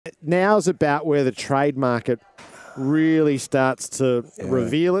now's about where the trade market really starts to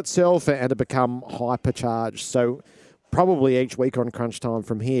reveal itself and to become hypercharged. So probably each week on Crunch Time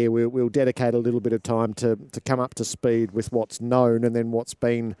from here, we'll dedicate a little bit of time to come up to speed with what's known and then what's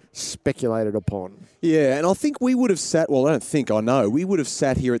been speculated upon. Yeah, and I think we would have sat, well, I don't think, I know, we would have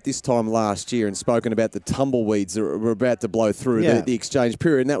sat here at this time last year and spoken about the tumbleweeds that were about to blow through the exchange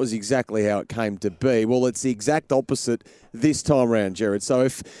period, and that was exactly how it came to be. Well, it's the exact opposite this time round, Gerard. So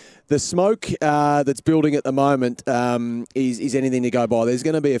if the smoke that's building at the moment is anything to go by, there's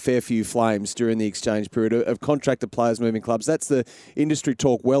going to be a fair few flames during the exchange period of contracted players moving clubs. That's the industry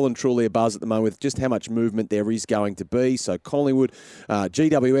talk well and truly abuzz at the moment with just how much movement there is going to be. So Collingwood,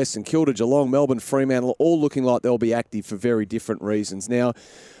 GWS and Kilda, Geelong, Melbourne, Fremantle, all looking like they'll be active for very different reasons. Now,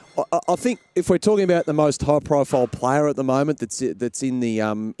 I think if we're talking about the most high-profile player at the moment that's in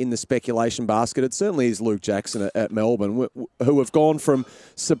the speculation basket, it certainly is Luke Jackson at Melbourne, who have gone from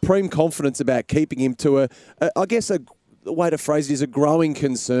supreme confidence about keeping him to the way to phrase it is a growing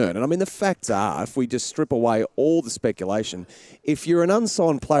concern. And I mean, the facts are, if we just strip away all the speculation, if you're an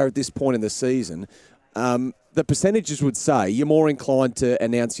unsigned player at this point in the season, the percentages would say you're more inclined to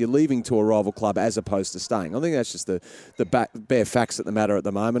announce you're leaving to a rival club as opposed to staying. I think that's just the bare facts at the matter at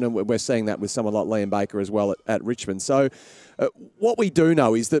the moment, and we're seeing that with someone like Liam Baker as well at Richmond. So what we do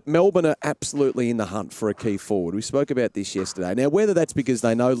know is that Melbourne are absolutely in the hunt for a key forward. We spoke about this yesterday. Now, whether that's because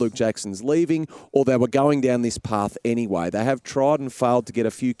they know Luke Jackson's leaving or they were going down this path anyway, they have tried and failed to get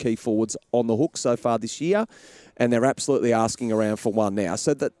a few key forwards on the hook so far this year, and they're absolutely asking around for one now.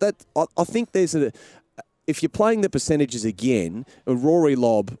 So I think there's if you're playing the percentages again, Rory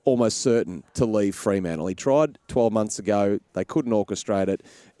Lobb almost certain to leave Fremantle. He tried 12 months ago. They couldn't orchestrate it.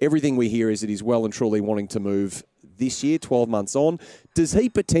 Everything we hear is that he's well and truly wanting to move this year, 12 months on. Does he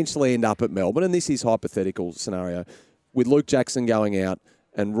potentially end up at Melbourne? And this is hypothetical scenario. With Luke Jackson going out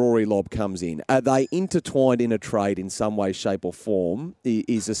and Rory Lobb comes in, are they intertwined in a trade in some way, shape or form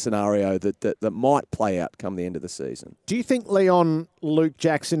is a scenario that might play out come the end of the season. Do you think, Leon, Luke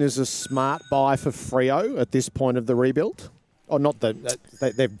Jackson is a smart buy for Freo at this point of the rebuild? Or not that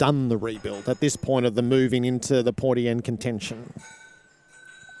they've done the rebuild, at this point of the moving into the pointy end contention?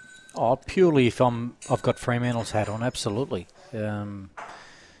 Oh, purely if I've got Fremantle's hat on, absolutely.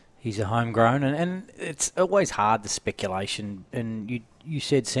 He's a homegrown, and it's always hard, the speculation. And you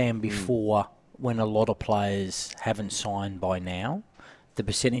said, Sam, before, when a lot of players haven't signed by now, the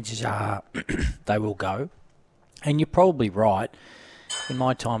percentages are they will go. And you're probably right. In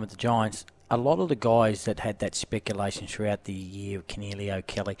my time at the Giants, a lot of the guys that had that speculation throughout the year, Canelio,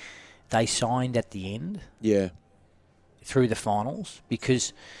 Kelly, they signed at the end. Yeah. Through the finals,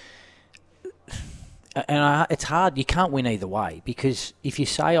 because... And it's hard. You can't win either way, because if you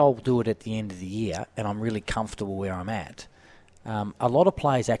say I'll do it at the end of the year and I'm really comfortable where I'm at, a lot of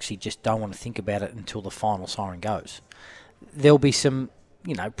players actually just don't want to think about it until the final siren goes. There'll be some,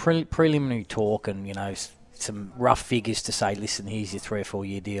 preliminary talk and, some rough figures to say, listen, here's your 3 or 4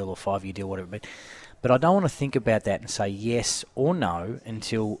 year deal or 5 year deal, whatever. But I don't want to think about that and say yes or no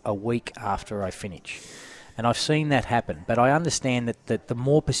until a week after I finish. And I've seen that happen. But I understand that the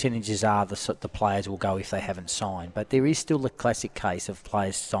more percentages are, the players will go if they haven't signed. But there is still the classic case of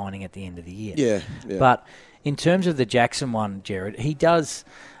players signing at the end of the year. Yeah. But in terms of the Jackson one, Gerard, he does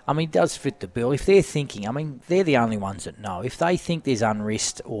fit the bill. If they're thinking, they're the only ones that know. If they think there's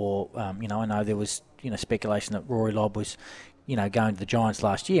unrest or, I know there was, speculation that Rory Lobb was, going to the Giants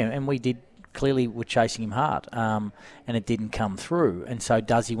last year, and we did clearly were chasing him hard, and it didn't come through. And so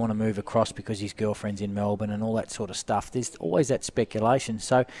does he want to move across because his girlfriend's in Melbourne and all that sort of stuff? There's always that speculation.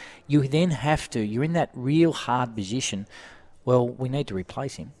 So you then you're in that real hard position. Well, we need to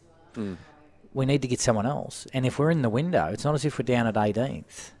replace him. We need to get someone else. And if we're in the window, it's not as if we're down at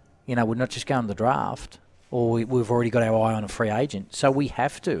 18th. We're not just going to the draft, or we've already got our eye on a free agent. So we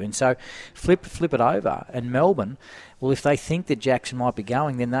have to. And so flip it over. And Melbourne, well, if they think that Jackson might be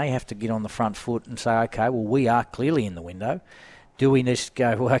going, then they have to get on the front foot and say, okay, well, we are clearly in the window. Do we just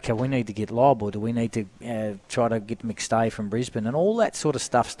go, well, okay, we need to get Lobb, or do we need to try to get McStay from Brisbane? And all that sort of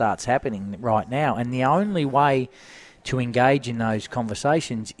stuff starts happening right now. And the only way to engage in those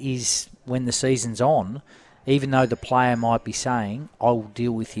conversations is when the season's on, even though the player might be saying, I'll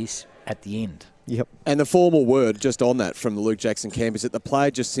deal with this at the end. Yep. And the formal word just on that from the Luke Jackson camp is that the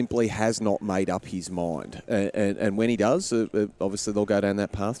player just simply has not made up his mind. And when he does, obviously they'll go down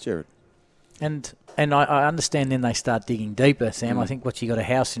that path, Gerard. And I understand then they start digging deeper, Sam. I think you got a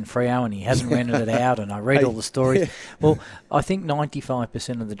house in Freo and he hasn't rented it out, and I read all the stories. Yeah. Well, I think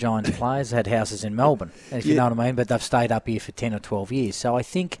 95% of the Giants players had houses in Melbourne, if you know what I mean, but they've stayed up here for 10 or 12 years. So I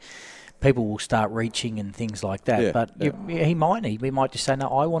think people will start reaching and things like that. Yeah, But he might just say, no,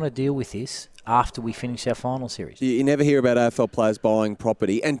 I want to deal with this after we finish our final series. You never hear about AFL players buying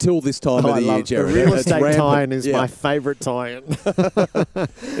property until this time of the year, Gerard. The real estate tie-in is my favourite tie-in.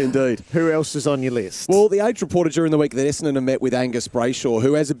 Indeed. Who else is on your list? Well, the Age reported during the week that Essendon have met with Angus Brayshaw,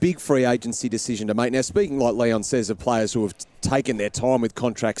 who has a big free agency decision to make. Now, speaking like Leon says of players who have taken their time with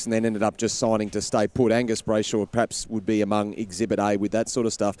contracts and then ended up just signing to stay put, Angus Brayshaw perhaps would be among Exhibit A with that sort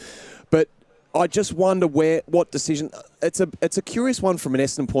of stuff. But I just wonder what decision. It's a curious one from an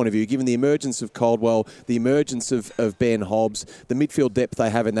Essendon point of view, given the emergence of Caldwell, the emergence of Ben Hobbs, the midfield depth they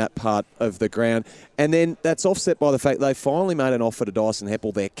have in that part of the ground, and then that's offset by the fact they finally made an offer to Dyson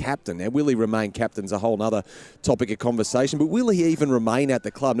Heppell, their captain. Now, will he remain captain's a whole other topic of conversation, but will he even remain at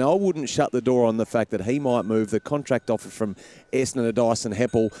the club? Now, I wouldn't shut the door on the fact that he might move. The contract offer from Essendon to Dyson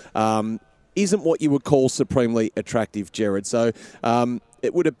Heppell isn't what you would call supremely attractive, Gerard. So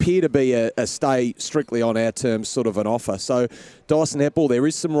it would appear to be a stay strictly on our terms sort of an offer. So Dyson Heppell, there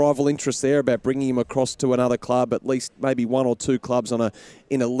is some rival interest there about bringing him across to another club, at least maybe one or two clubs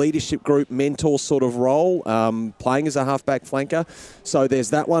in a leadership group, mentor sort of role, playing as a halfback flanker. So there's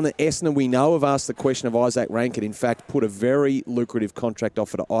that one. Essendon, we know, have asked the question of Isaac Rankin. In fact, put a very lucrative contract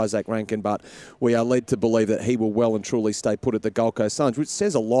offer to Isaac Rankin, but we are led to believe that he will well and truly stay put at the Gold Coast Suns, which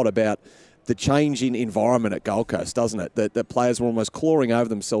says a lot about the change in environment at Gold Coast, doesn't it? That players were almost clawing over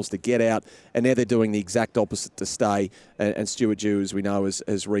themselves to get out, and now they're doing the exact opposite to stay. And Stuart Dew, as we know,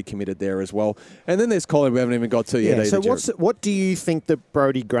 has recommitted there as well. And then there's Collingwood we haven't even got to yet either. So what do you think the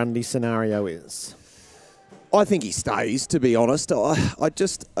Brodie Grundy scenario is? I think he stays, to be honest. I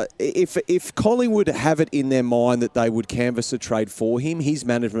just if Collingwood have it in their mind that they would canvass a trade for him, his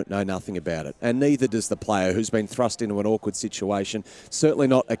management know nothing about it, and neither does the player who's been thrust into an awkward situation. Certainly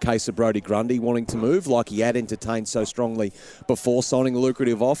not a case of Brodie Grundy wanting to move like he had entertained so strongly before signing a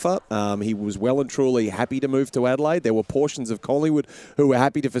lucrative offer. He was well and truly happy to move to Adelaide. There were portions of Collingwood who were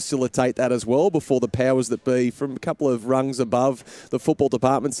happy to facilitate that as well before the powers that be from a couple of rungs above the football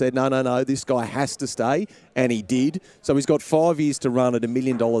department said, no, this guy has to stay. And he did. So he's got 5 years to run at $1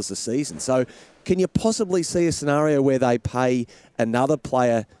 million a season. So can you possibly see a scenario where they pay another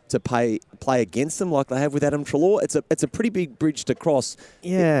player to play against them like they have with Adam Treloar? It's a pretty big bridge to cross.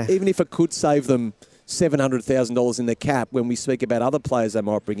 Yeah. Even if it could save them $700,000 in the cap when we speak about other players they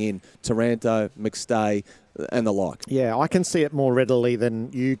might bring in, Taranto, McStay and the like. Yeah, I can see it more readily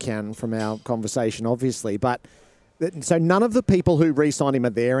than you can from our conversation, obviously. But so none of the people who re-signed him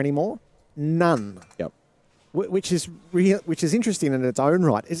are there anymore? None. Yep. Which is interesting in its own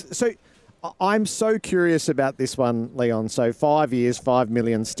right. So I'm so curious about this one, Leon. So 5 years, $5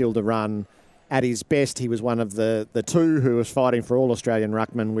 million still to run. At his best, he was one of the two who was fighting for All-Australian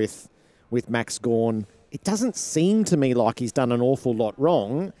ruckman with Max Gawn. It doesn't seem to me like he's done an awful lot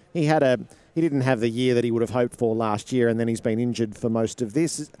wrong. He didn't have the year that he would have hoped for last year, and then he's been injured for most of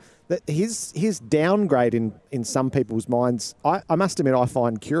this. His downgrade in some people's minds, I must admit, I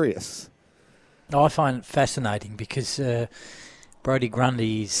find curious. I find it fascinating because Brodie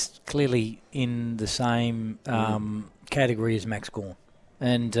Grundy is clearly in the same category as Max Gawn,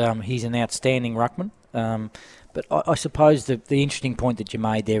 and he's an outstanding ruckman. But I suppose the interesting point that you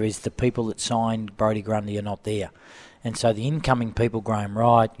made there is the people that signed Brodie Grundy are not there. And so the incoming people, Graham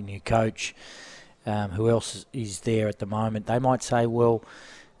Wright, your new coach, who else is there at the moment, they might say, well,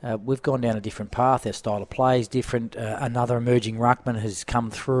 we've gone down a different path. Our style of play is different. Another emerging ruckman has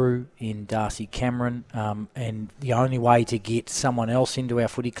come through in Darcy Cameron, and the only way to get someone else into our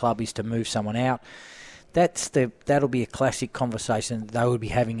footy club is to move someone out. That'll be a classic conversation they would be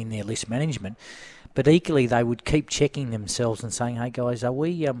having in their list management. But equally, they would keep checking themselves and saying, hey, guys,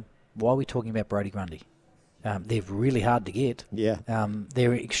 why are we talking about Brodie Grundy? They're really hard to get. Yeah.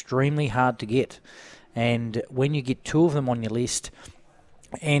 They're extremely hard to get. And when you get two of them on your list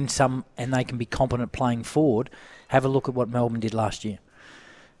and they can be competent playing forward, have a look at what Melbourne did last year.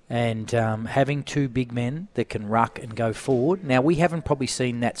 And having two big men that can ruck and go forward. Now, we haven't probably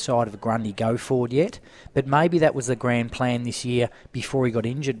seen that side of Grundy go forward yet, but maybe that was the grand plan this year before he got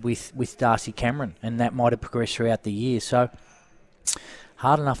injured with Darcy Cameron, and that might have progressed throughout the year. So,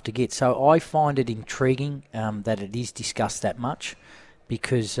 hard enough to get. So, I find it intriguing that it is discussed that much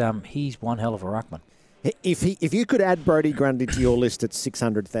because he's one hell of a ruckman. If you could add Brodie Grundy to your list at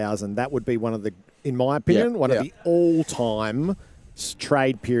 600,000, that would be one of the, in my opinion, one of the all-time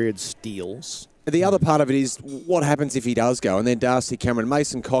trade period steals. The other part of it is what happens if he does go, and then Darcy Cameron,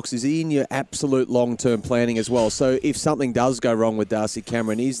 Mason Cox is in your absolute long-term planning as well. So if something does go wrong with Darcy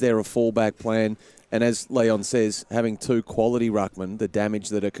Cameron, is there a fallback plan? And as Leon says, having 2 quality ruckmen, the damage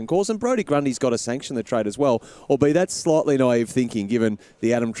that it can cause. And Brodie Grundy's got to sanction the trade as well, albeit that's slightly naive thinking given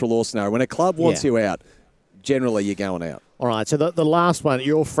the Adam Treloar scenario. When a club wants you out, generally you're going out. All right, so the last one,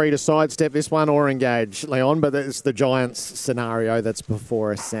 you're free to sidestep this one or engage, Leon, but it's the Giants scenario that's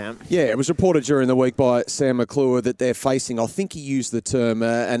before us, Sam. Yeah, it was reported during the week by Sam McClure that they're facing, I think he used the term,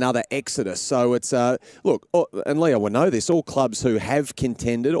 another exodus. So it's, look, and Leo will know this, all clubs who have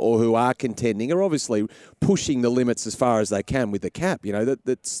contended or who are contending are obviously pushing the limits as far as they can with the cap. You know,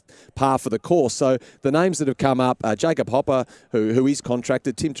 that's par for the course. So the names that have come up, Jacob Hopper, who is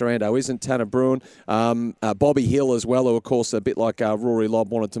contracted, Tim Taranto isn't, Tanner Bruin, Bobby Hill as well, who of course a bit like Rory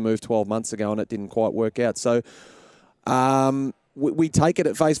Lobb wanted to move 12 months ago and it didn't quite work out. So we take it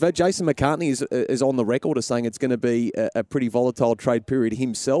at face value. Jason McCartney is on the record as saying it's going to be a pretty volatile trade period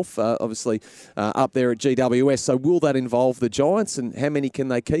himself, obviously up there at GWS. So will that involve the Giants, and how many can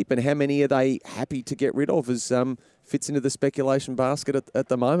they keep, and how many are they happy to get rid of? As fits into the speculation basket at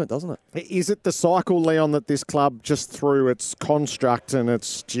the moment, doesn't it? Is it the cycle, Leon, that this club, just through its construct and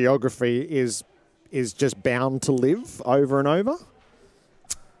its geography, is just bound to live over and over?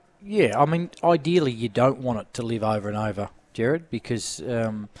 Yeah, I mean, ideally you don't want it to live over and over, Gerard, because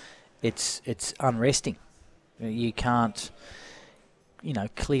it's unresting. You can't,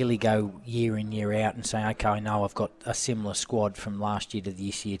 clearly go year in, year out and say, okay, I know I've got a similar squad from last year to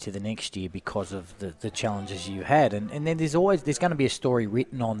this year to the next year because of the challenges you had. And then there's going to be a story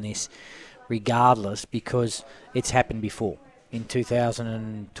written on this regardless, because it's happened before. In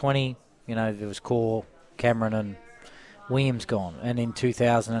 2020, there was Core, Cameron and Williams gone. And in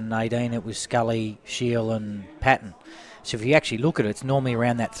 2018, it was Scully, Shield and Patton. So if you actually look at it, it's normally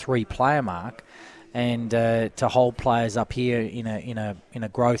around that 3-player mark. And to hold players up here in a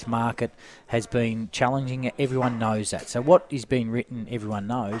growth market has been challenging. Everyone knows that. So what is being written, everyone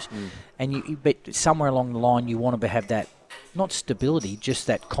knows. And but somewhere along the line, you want to have that, not stability, just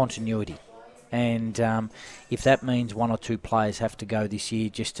that continuity. And if that means 1 or 2 players have to go this year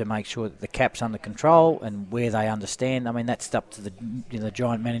just to make sure that the cap's under control and where they understand, I mean, that's up to the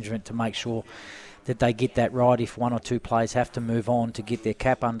Giant management to make sure that they get that right. If 1 or 2 players have to move on to get their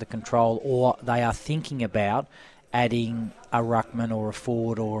cap under control, or they are thinking about adding a ruckman or a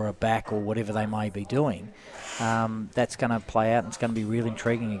forward or a back or whatever they may be doing, that's going to play out and it's going to be real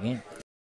intriguing again.